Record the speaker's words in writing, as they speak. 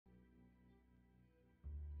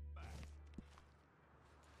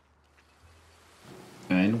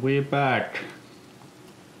And we're back.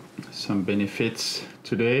 Some benefits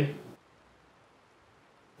today.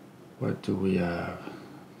 What do we have?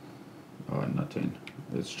 Oh, nothing.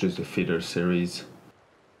 It's just a feeder series.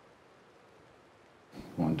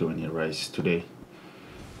 Won't do any race today.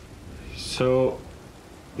 So,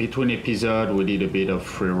 between episodes, we did a bit of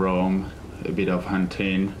free roam, a bit of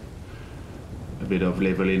hunting, a bit of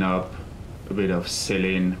leveling up, a bit of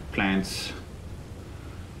selling plants.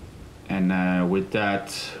 And with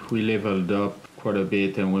that, we leveled up quite a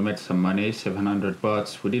bit and we made some money, 700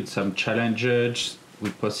 bucks. We did some challenges. We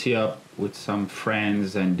posted up with some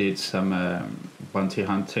friends and did some bounty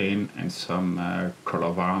hunting and some call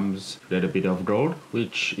of arms. We had a bit of gold,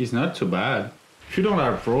 which is not too bad. If you don't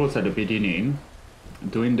have rolls at the beginning,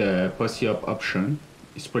 doing the posse up option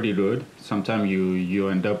is pretty good. Sometimes you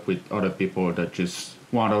end up with other people that just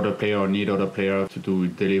want other player or need other player to do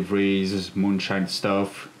deliveries, moonshine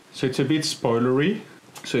stuff. So it's a bit spoilery.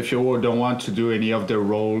 So if you don't want to do any of the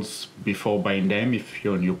roles before buying them, if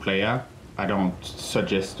you're a new player, I don't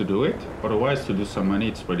suggest to do it. Otherwise, to do some money,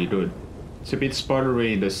 it's pretty good. It's a bit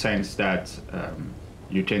spoilery in the sense that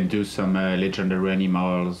you can do some legendary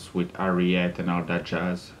animals with Harriet and all that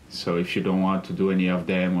jazz. So if you don't want to do any of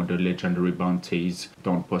them or the legendary bounties,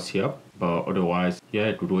 don't posse up. But otherwise,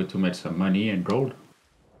 yeah, good way to make some money and gold.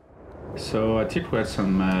 So I think we had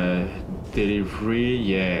some delivery,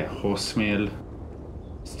 yeah, horse meal,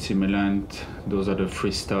 stimulant, those are the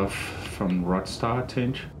free stuff from Rockstar, I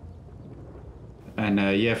think. And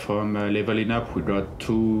yeah, from leveling up, we got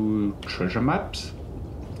 2 treasure maps.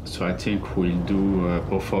 So I think we'll do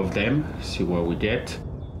both of them, see what we get.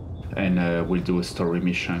 And we'll do a story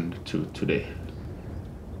mission today,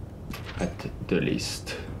 at the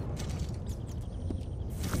least.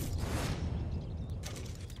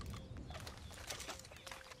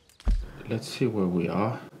 Let's see where we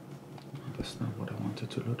are. That's not what I wanted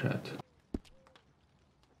to look at.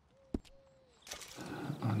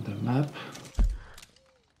 On the map.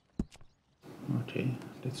 Okay,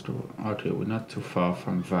 let's go. Okay, we're not too far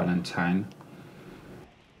from Valentine.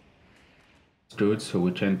 It's good, so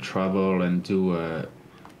we can travel and do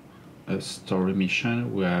a story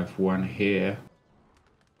mission. We have one here.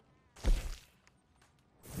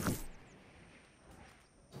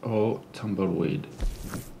 Oh, Tumbleweed.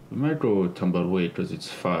 We might go Tumbleweed because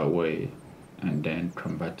it's far away and then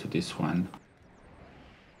come back to this one.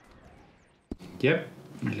 Yep,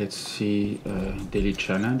 let's see. Daily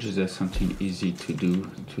challenge. Is there something easy to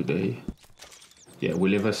do today? Yeah,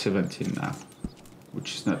 we're level 17 now,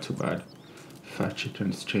 which is not too bad. 5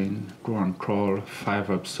 chicken string, go on crawl, 5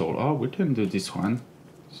 up soul. Oh, we can do this one.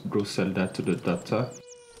 Let's go sell that to the doctor.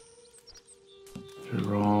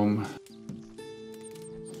 Jerome.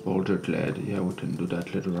 Boulder lead, yeah, we can do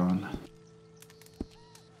that later on.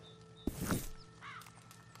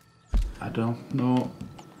 I don't know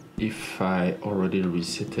if I already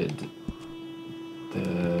resetted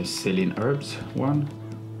the selling herbs one.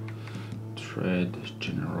 Trade,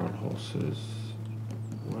 general horses.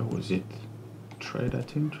 Where was it? Trade, I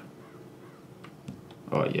think.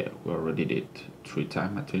 Oh yeah, we already did 3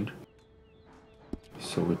 times, I think.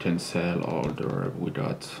 So we can sell all the herb we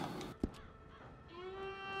got.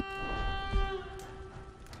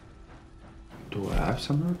 Do I have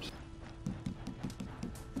some herbs?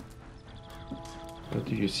 Where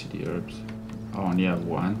do you see the herbs? I only have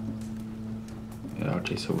 1. Yeah,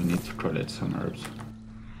 okay, so we need to collect some herbs.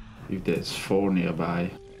 If there's 4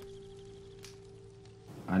 nearby.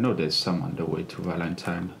 I know there's some on the way to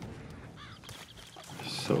Valentine.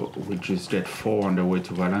 So we just get 4 on the way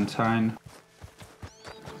to Valentine.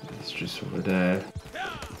 It's just over there.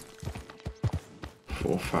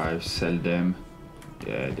 4, 5, sell them.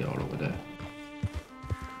 Yeah, they're all over there.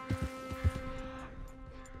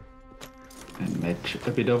 And make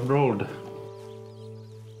a bit of gold.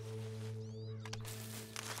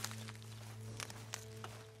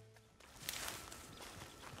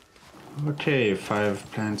 Okay,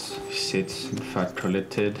 5 plants, seeds in fact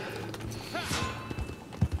collected.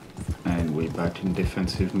 And we're back in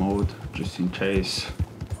defensive mode, just in case.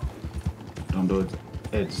 Don't know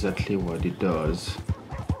exactly what it does.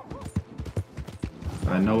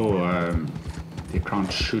 I know they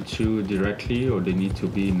can't shoot you directly, or they need to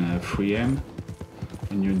be in a free aim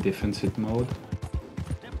when you're in defensive mode.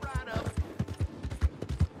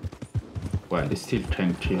 Well, they still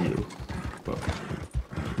can kill you, but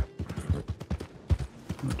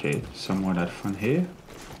okay, somewhat had fun here.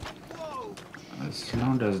 As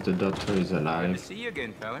long as the doctor is alive. See you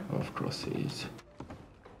again, fella. Of course he is.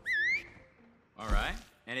 All right.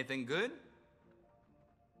 Anything good?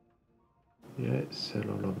 Yeah, sell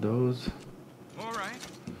all of those. All right.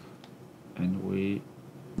 And we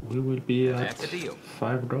we will be at That's a deal.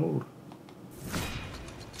 5 gold.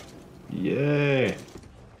 Yeah!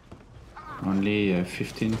 Only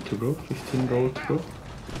 15 to go, 15 gold to go.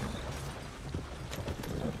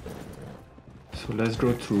 So let's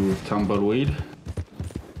go to Tumbleweed.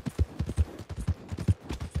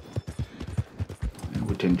 And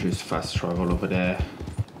we can just fast travel over there.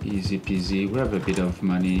 Easy peasy. We have a bit of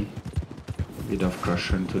money, a bit of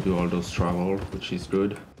cushion to do all those travel, which is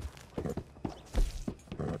good.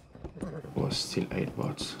 Oh, still 8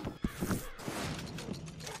 bots.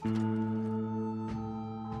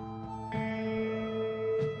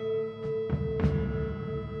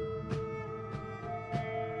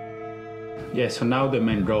 Yeah, so now the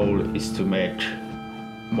main goal is to make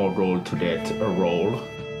more gold to get a roll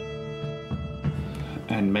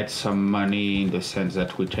and make some money in the sense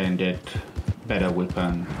that we can get better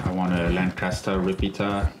weapon. I want a Lancaster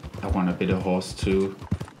repeater, I want a better horse too.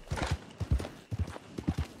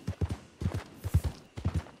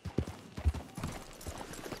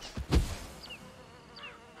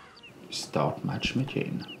 Start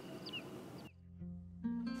matchmaking.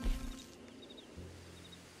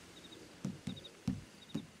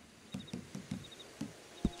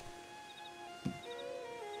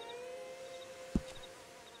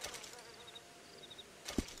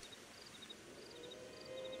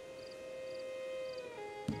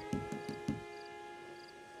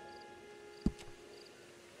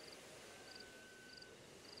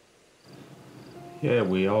 Yeah,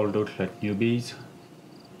 we all look like newbies,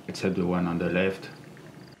 except the one on the left.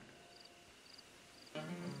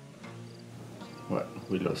 Well,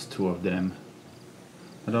 we lost 2 of them.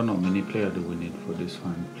 I don't know, many players do we need for this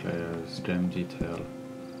one? Players, game detail,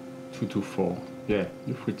 2 to 4. Yeah,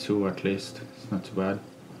 if we 2 at least, it's not too bad.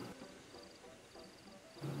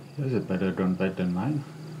 Here's a better gun bag than mine.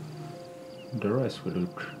 The rest will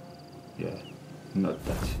look, yeah, not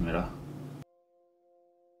that similar.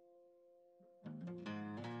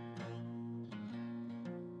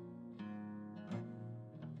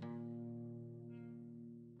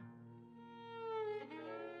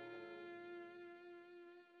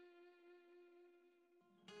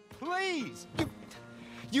 Please!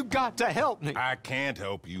 You got to help me! I can't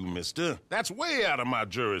help you, mister. That's way out of my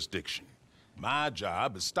jurisdiction. My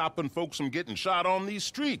job is stopping folks from getting shot on these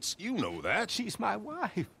streets. You know that. She's my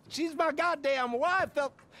wife. She's my goddamn wife.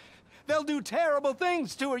 They'll do terrible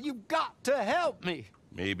things to her. You got to help me.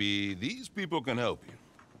 Maybe these people can help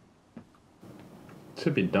you. It's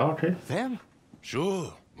a bit dark, eh? Them?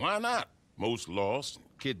 Sure, why not? Most lost and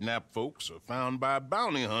kidnapped folks are found by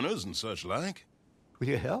bounty hunters and such like. Will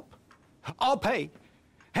you help? I'll pay.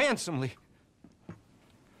 Handsomely.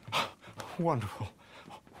 Wonderful.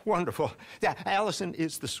 Wonderful. Yeah, Allison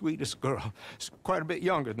is the sweetest girl. She's quite a bit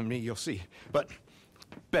younger than me, you'll see. But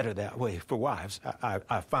better that way for wives,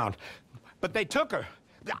 I found. But they took her.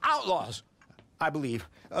 The outlaws, I believe.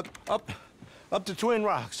 Up to Twin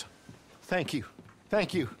Rocks. Thank you.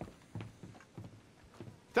 Thank you.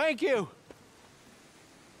 Thank you.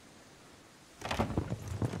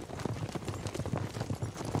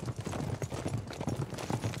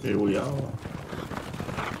 Here we are.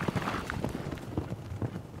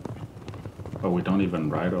 Oh, we don't even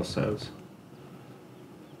ride ourselves.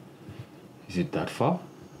 Is it that far?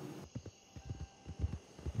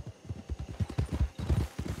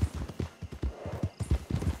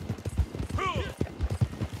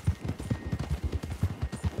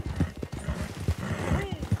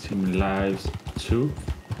 Team lives 2.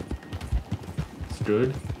 It's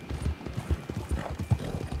good.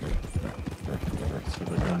 So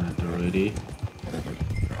we're done it already.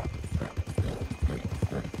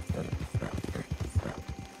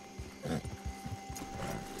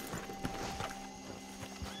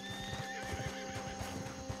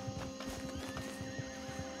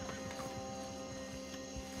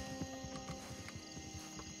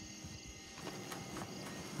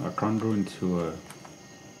 I can't go into a...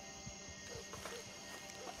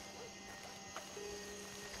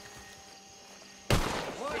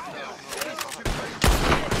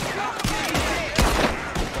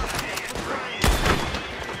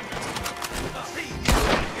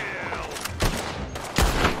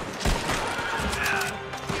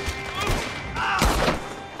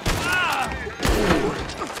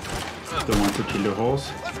 Don't want to kill the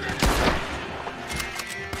horse.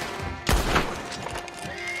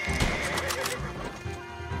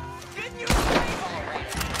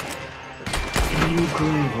 You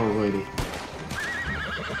grave already.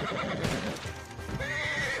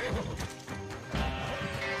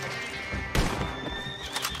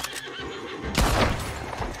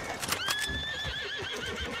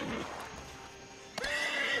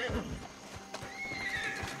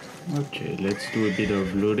 Okay, let's do a bit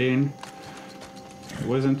of looting. It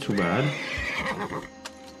wasn't too bad.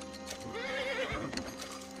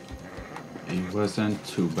 It wasn't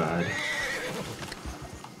too bad.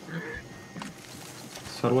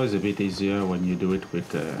 It's always a bit easier when you do it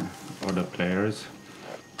with other players.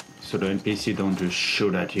 So the NPC don't just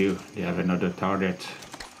shoot at you, they have another target.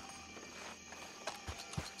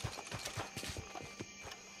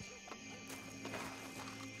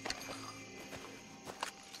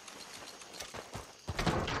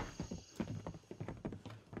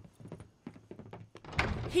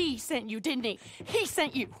 He sent you, didn't he? He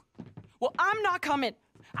sent you. Well, I'm not coming.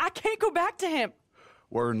 I can't go back to him.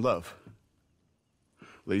 We're in love.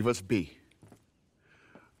 Leave us be.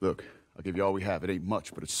 Look, I'll give you all we have. It ain't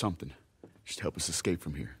much, but it's something. Just help us escape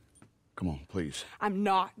from here. Come on, please. I'm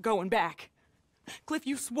not going back. Cliff,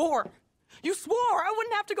 you swore. You swore I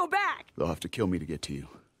wouldn't have to go back. They'll have to kill me to get to you.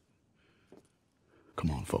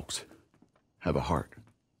 Come on, folks. Have a heart.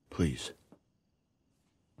 Please.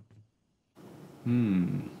 I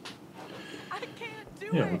can't do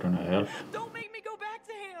Yeah, it. we're gonna help. Don't make me go back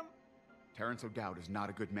to him. Terrence O'Dowd is not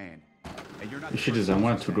a good man. And you're not She doesn't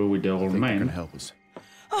want to go with the old You're man. gonna help us.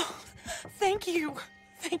 Oh, thank you.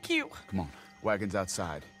 Thank you. Come on. Wagon's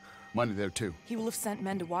outside. Money there, too. He will have sent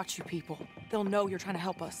men to watch you people. They'll know you're trying to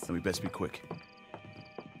help us. Then we best be quick.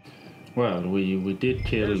 Well, we did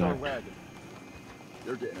kill like wagon.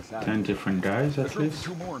 They're getting us out. 10 different guys at least.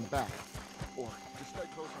 Two more in the back. Or just stay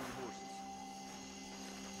close on the horses.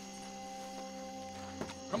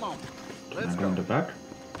 Come on. Let's Can I go go. in the back?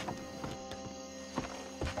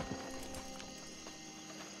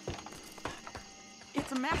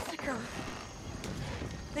 It's a massacre.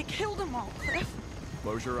 They killed them all, Cliff.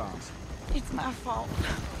 Close your eyes. It's my fault.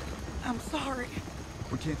 I'm sorry.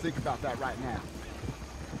 We can't think about that right now.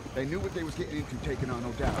 They knew what they was getting into taking on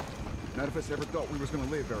O'Dowd. None of us ever thought we was gonna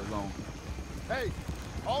live very long. Hey,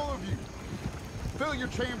 all of you, fill your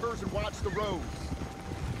chambers and watch the roads.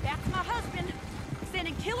 That's my husband.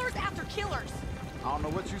 Sending killers after killers. I don't know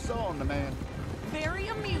what you saw in the man. Very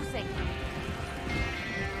amusing.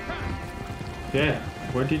 Yeah,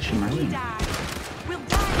 where did she marry He him? died. We'll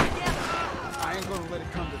die together. I ain't gonna let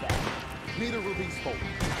it come to that. Neither will these folk.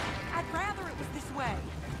 I'd rather it was this way.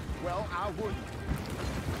 Well, I wouldn't.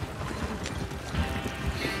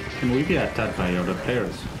 Can we be attacked by other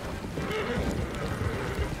players?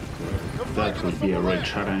 That would be a real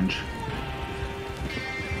challenge.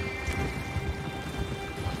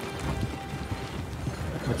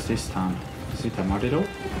 What's this town? Is it Amarillo?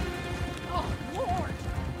 Oh, Lord!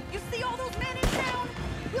 You see all those men in town?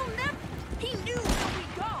 We'll never... He knew where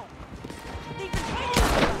we'd go. They've been waiting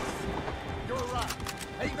for us. You're right.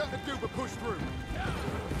 Ain't nothing to do but push through.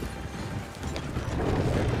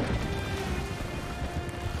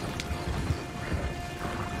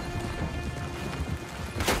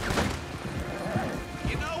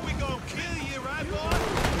 You know we gonna kill you, right, boy?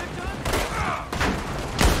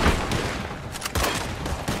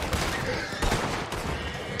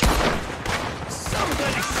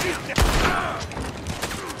 Somebody shoot the...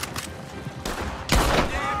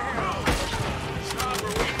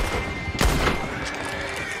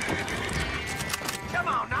 Come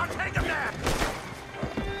on, now take him down!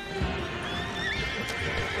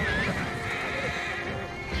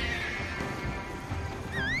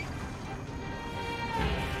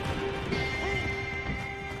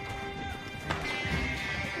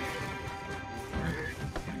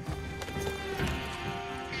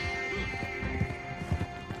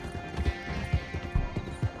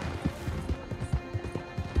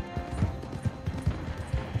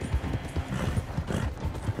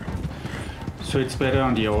 So it's better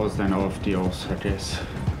on the horse than off the horse, I guess.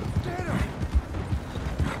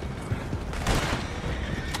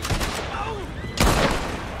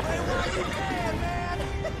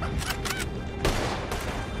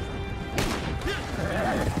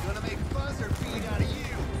 Gonna make a buzzer feed out of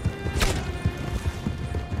you.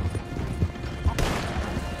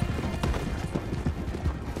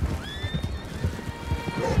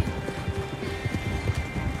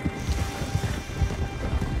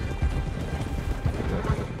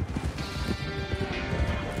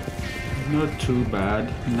 Not too bad,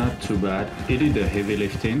 not too bad. He did the heavy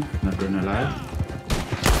lifting, not gonna lie.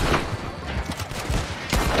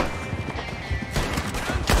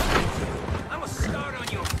 I'm a start on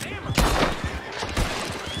your family.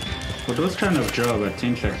 For those kind of job, I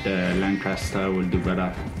think like the Lancaster will do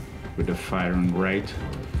better with the firing rate.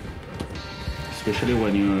 Especially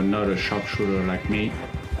when you're not a sharpshooter like me.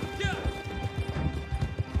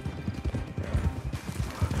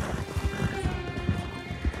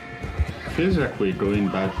 Feels like we're going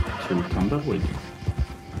back to Tumbleweed.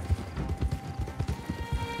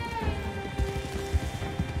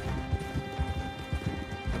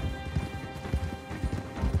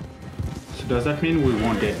 Does that mean we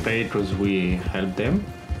won't get paid because we help them?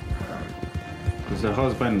 Because the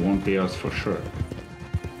husband won't pay us for sure.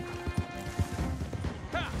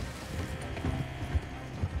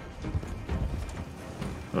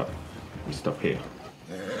 Oh, we stop here.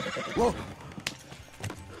 Whoa!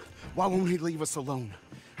 Why won't he leave us alone?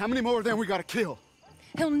 How many more of them we gotta kill?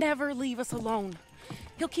 He'll never leave us alone.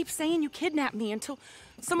 He'll keep saying you kidnapped me until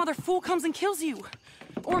some other fool comes and kills you.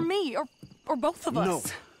 Or me, or both of us. No.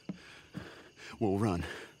 We'll run.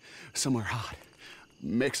 Somewhere hot.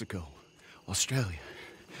 Mexico. Australia.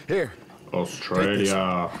 Here.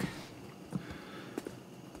 Australia.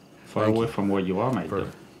 Far away from where you are, mate.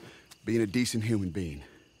 Being a decent human being.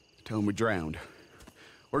 Tell him we drowned.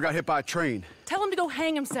 Or got hit by a train. Tell him to go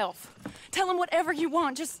hang himself. Tell him whatever you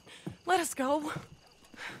want. Just let us go.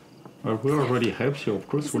 Well, we already helped you. Of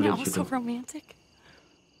course Isn't we'll it let all you so go. romantic?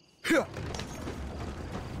 I'm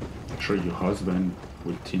sure your husband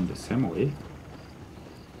will think the same way.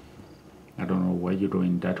 I don't know why you're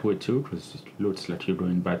going that way too, because it looks like you're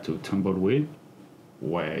going back to Tumbleweed,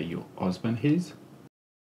 where your husband is.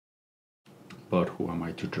 But who am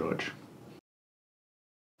I to judge?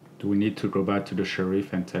 Do we need to go back to the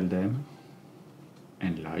sheriff and tell them?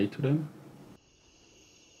 And lie to them?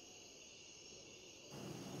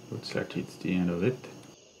 Looks like it's the end of it.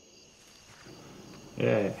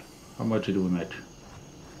 Yeah, how much did we make?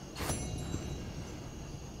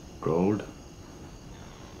 Gold.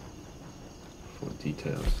 For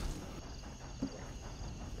details.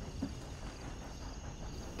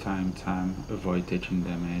 Time, avoid taking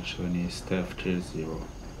damage when his stealth tier 0.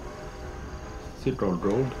 Still got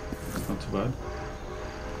gold, it's not too bad.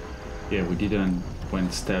 Yeah, we didn't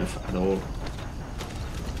went stealth at all.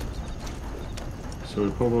 So we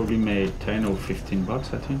probably made 10 or 15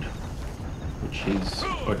 bucks, I think. Which is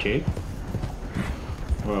okay.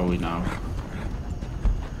 Where are we now?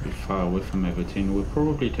 We're far away from everything. We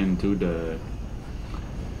probably can do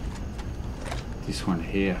this one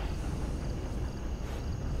here.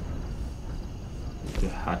 The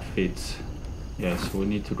hat fits. Yeah, so we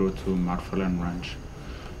need to go to Marfalan Ranch.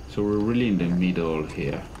 So we're really in the middle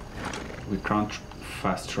here. We can't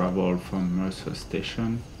fast travel from Mercer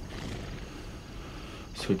Station.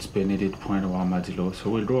 So it's Benedict Point or Armadillo. So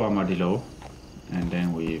we'll go Armadillo and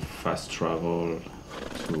then we fast travel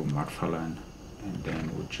to Marfalan and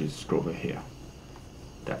then we'll just go over here.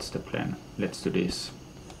 That's the plan. Let's do this.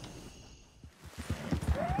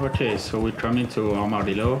 Okay, so we're coming to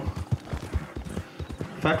Armadillo.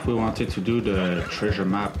 In fact, we wanted to do the treasure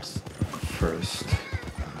maps first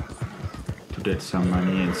to get some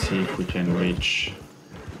money and see if we can reach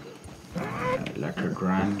like a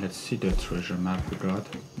grand. Let's see the treasure map we got.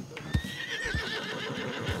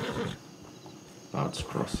 Bouts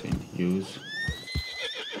Crossing, use.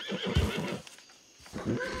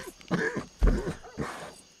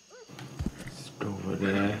 Let's go over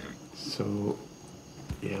there. So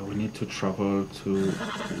yeah, we need to travel to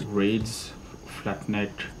Raids,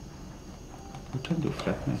 Flatneck. We can do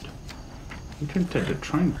Flatneck. We can take the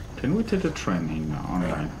train. Can we take the train in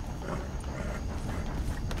online?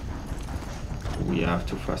 We have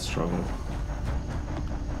to fast travel.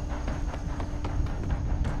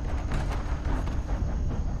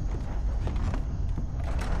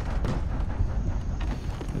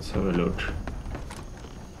 Let's have a look.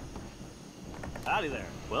 Howdy there.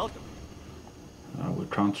 Welcome. We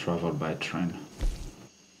can't travel by train.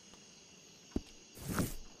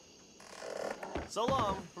 So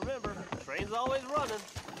long. Remember, train's always running.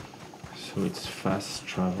 So it's fast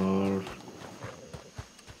travel.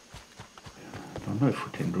 I don't know if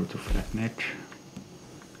we can go to Flatneck.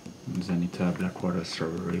 Zanita, Blackwater,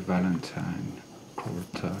 Strawberry, Valentine,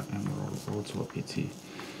 Corta, Emerald, Rhodes, Wapiti,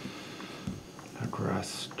 La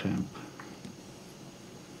Grasse, Camp.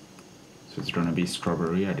 So it's gonna be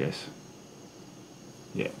Strawberry, I guess.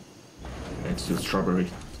 Yeah, let's do Strawberry.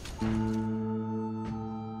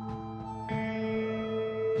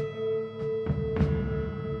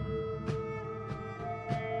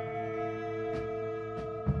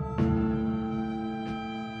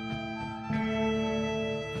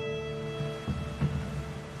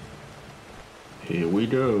 Here we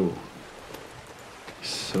go.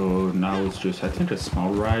 So now it's just, I think, a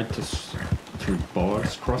small ride to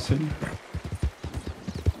Bard's Crossing.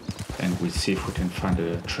 And we'll see if we can find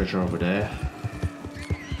a treasure over there.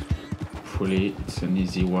 Hopefully it's an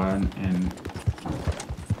easy one and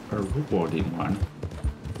a rewarding one.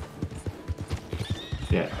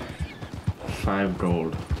 Yeah, 5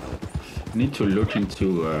 gold. I need to look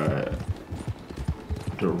into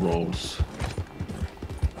the rolls.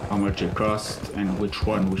 How much it costs and which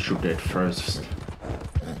one we should get first.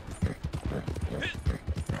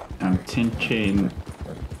 I'm thinking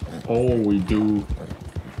all we do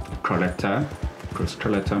collector, because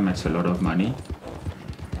collector makes a lot of money,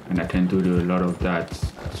 and I can do a lot of that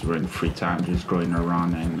during free time, just going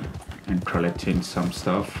around and collecting some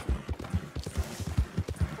stuff.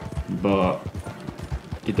 But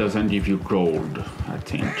it doesn't give you gold, I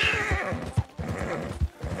think.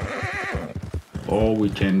 All we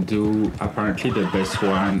can do, apparently the best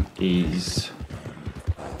one is,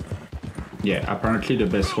 yeah, apparently the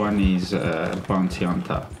best one is Bounty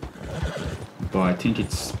Hunter. But I think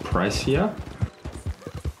it's pricier.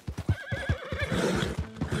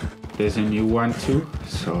 There's a new one too,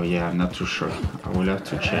 so yeah, I'm not too sure. I will have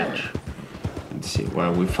to check and see.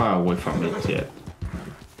 Well, we're far away from it yet.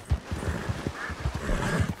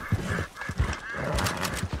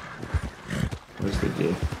 Where's the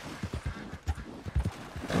deal?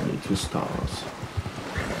 Only 2 stars.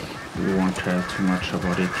 We won't care too much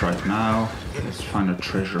about it right now. Let's find a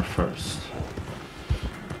treasure first.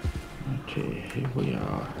 Okay, here we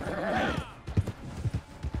are.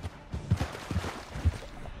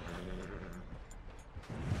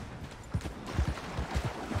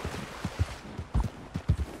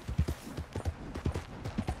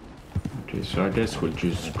 Okay, so I guess we'll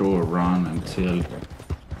just go around until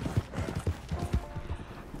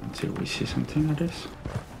we see something like this.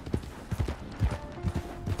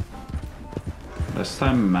 Last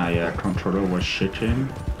time my controller was shaking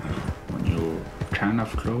when you kind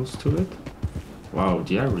of close to it. Wow,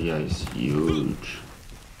 the area is huge.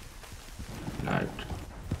 Like,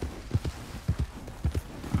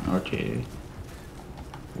 okay,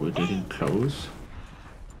 we didn't close.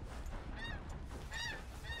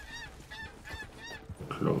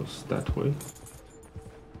 Close that way.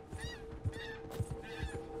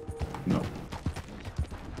 No.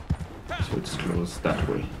 So it's closed that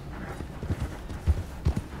way.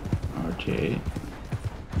 Okay.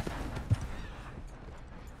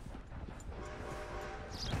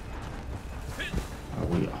 Are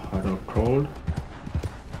we hot or cold?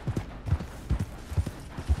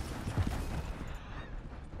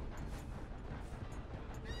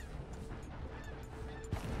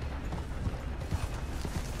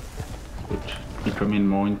 It's becoming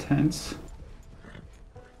more intense.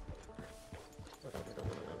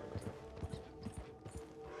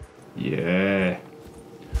 Yeah.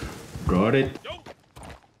 Got it.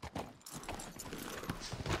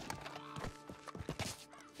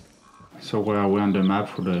 So where are we on the map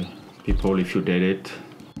for the people if you did it?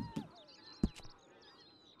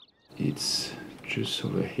 It's just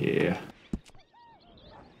over here.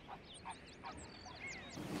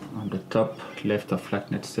 On the top left of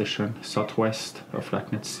Flatnet Station, southwest of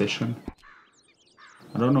Flatnet Station.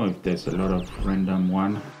 I don't know if there's a lot of random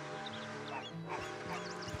one.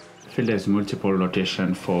 I feel there's multiple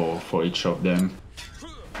locations for each of them,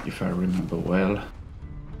 if I remember well.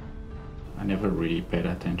 I never really paid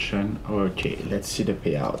attention. Okay, let's see the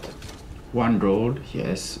payout. 1 gold,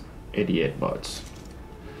 yes, 88 bots.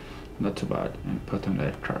 Not too bad, and potent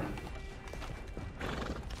letter.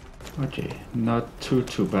 Okay, not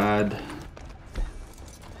too bad.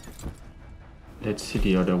 Let's see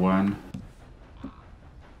the other one.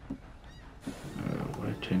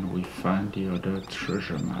 Where can we find the other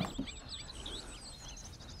treasure map?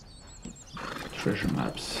 Treasure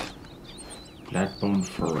maps. Blackbone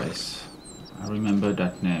Forest. I remember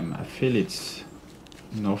that name. I feel it's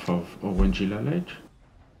north of Orangila Lake.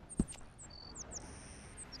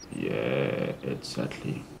 Yeah,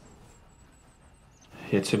 exactly.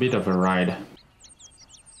 It's a bit of a ride.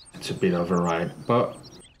 It's a bit of a ride, but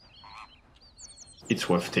it's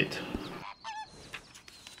worth it.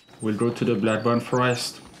 We'll go to the Blackbone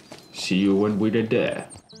Forest. See you when we're there.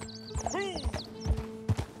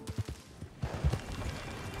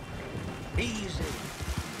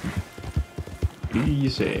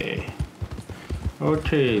 Easy.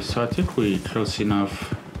 Okay, so I think we're close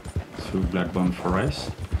enough to Blackbone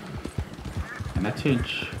Forest. And I think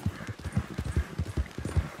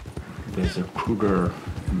there's a cougar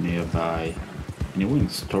nearby. Anyway, in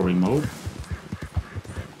story mode.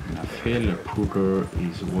 And I feel a cougar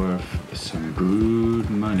is worth some good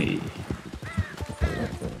money.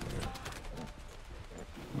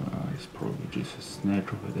 It's probably just a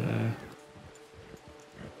snake over there.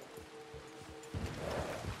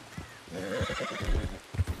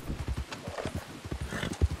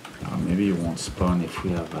 Maybe it won't spawn if we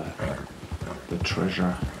have the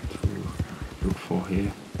treasure to look for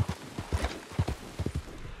here.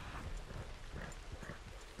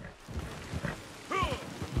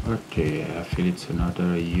 Okay, I feel it's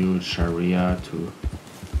another huge area to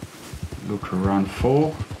look around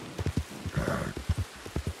for.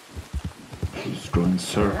 Just going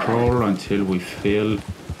circle until we feel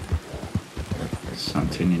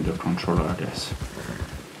something in the controller, I guess.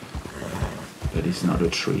 That is not a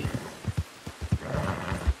tree.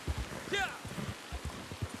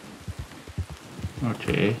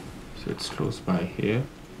 Okay, so it's close by here.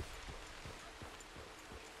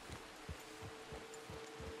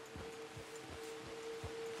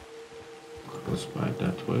 Close by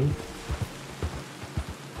that way.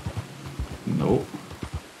 No.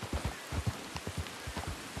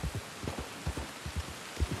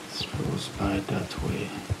 It's close by that way.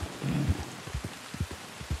 Then.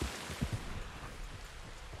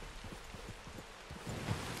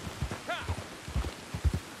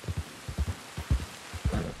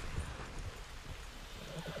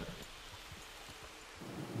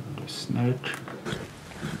 The snake.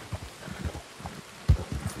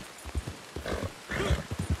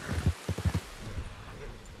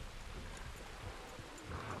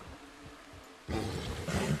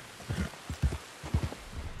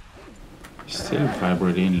 Still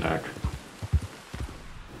vibrating like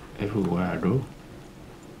everywhere though.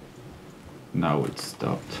 Now it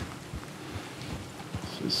stopped.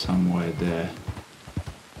 So somewhere there.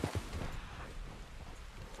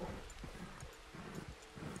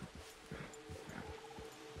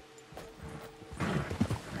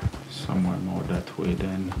 Somewhere more that way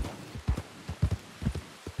then.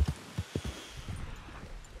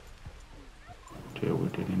 Okay, we're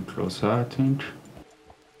getting closer, I think.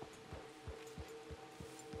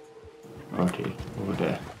 Okay, over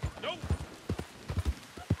there.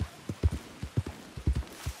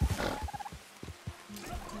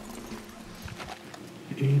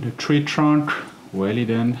 In the tree trunk, well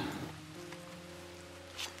hidden.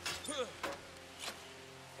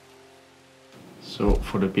 So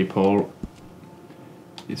for the people,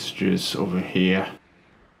 it's just over here,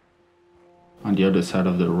 on the other side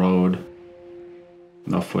of the road,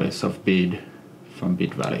 northwest of Bede, from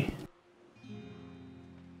Bede Valley.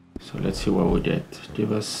 So let's see what we get.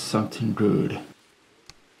 Give us something good.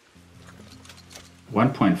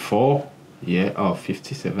 1.4? Yeah, oh,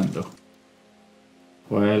 57 though.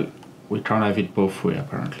 Well, we can't have it both ways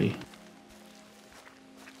apparently.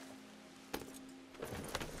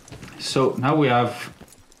 So now we have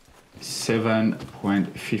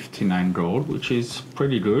 7.59 gold, which is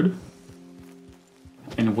pretty good.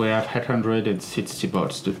 And we have 860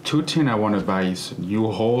 bots. The two things I want to buy is a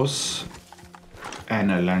new horse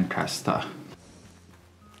and a Lancaster.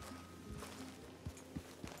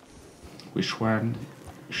 Which one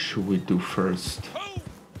should we do first?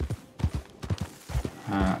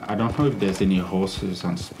 I don't know if there's any horses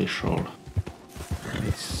on special.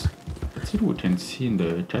 Let's see what we can see in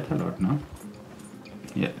the catalog, no?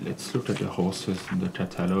 Yeah, let's look at the horses in the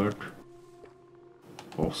catalog.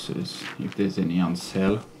 Horses, if there's any on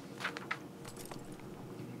sale.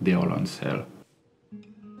 They're all on sale.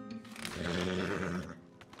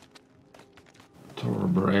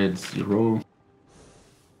 Thoroughbred 0.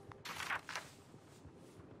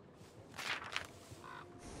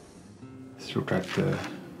 Let's look at the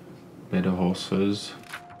better horses.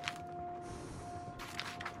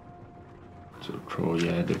 So,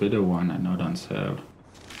 yeah, the better one are not on sale.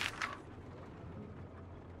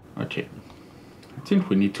 Okay. I think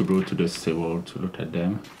we need to go to the stable to look at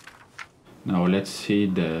them. Now let's see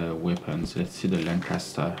the weapons. Let's see the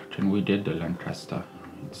Lancaster. Can we get the Lancaster?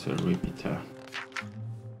 It's a repeater.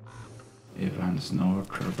 Evans, no.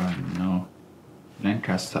 Turbine, no.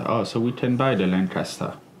 Lancaster. Oh, so we can buy the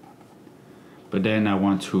Lancaster. But then I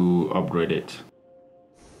want to upgrade it.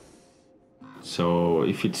 So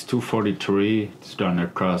if it's 243, it's gonna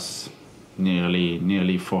cost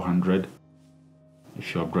nearly 400.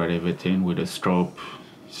 If you upgrade everything with a scope,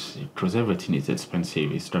 because everything is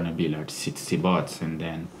expensive, it's gonna be like 60 bucks, and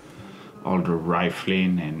then all the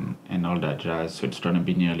rifling and all that jazz, so it's gonna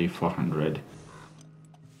be nearly 400.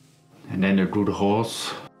 And then a good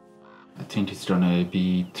horse, I think it's gonna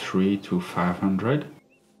be 300 to 500.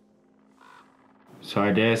 So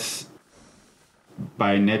I guess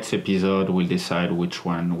by next episode we'll decide which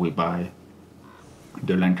one we buy,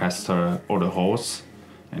 the Lancaster or the horse,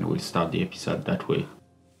 and we'll start the episode that way.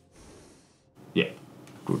 Yeah,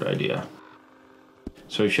 good idea.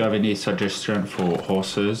 So if you have any suggestion for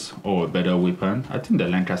horses or a better weapon, I think the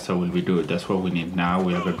Lancaster will be good. That's what we need now.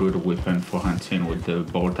 We have a good weapon for hunting with the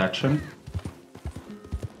bolt action.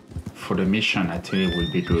 For the mission, I think it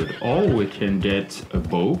will be good. Or we can get a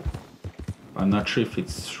bow. I'm not sure if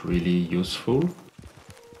it's really useful.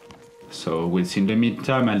 So we'll see. In the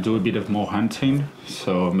meantime, I'll do a bit of more hunting.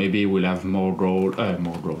 So maybe we'll have more gold.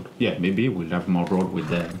 Yeah, maybe we'll have more gold with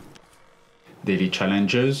the daily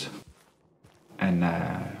challenges. And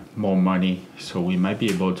more money, so we might be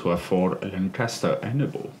able to afford a Lancaster and a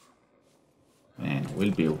bow. And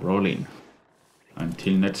we'll be rolling.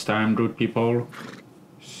 Until next time, rude people,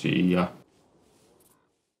 see ya.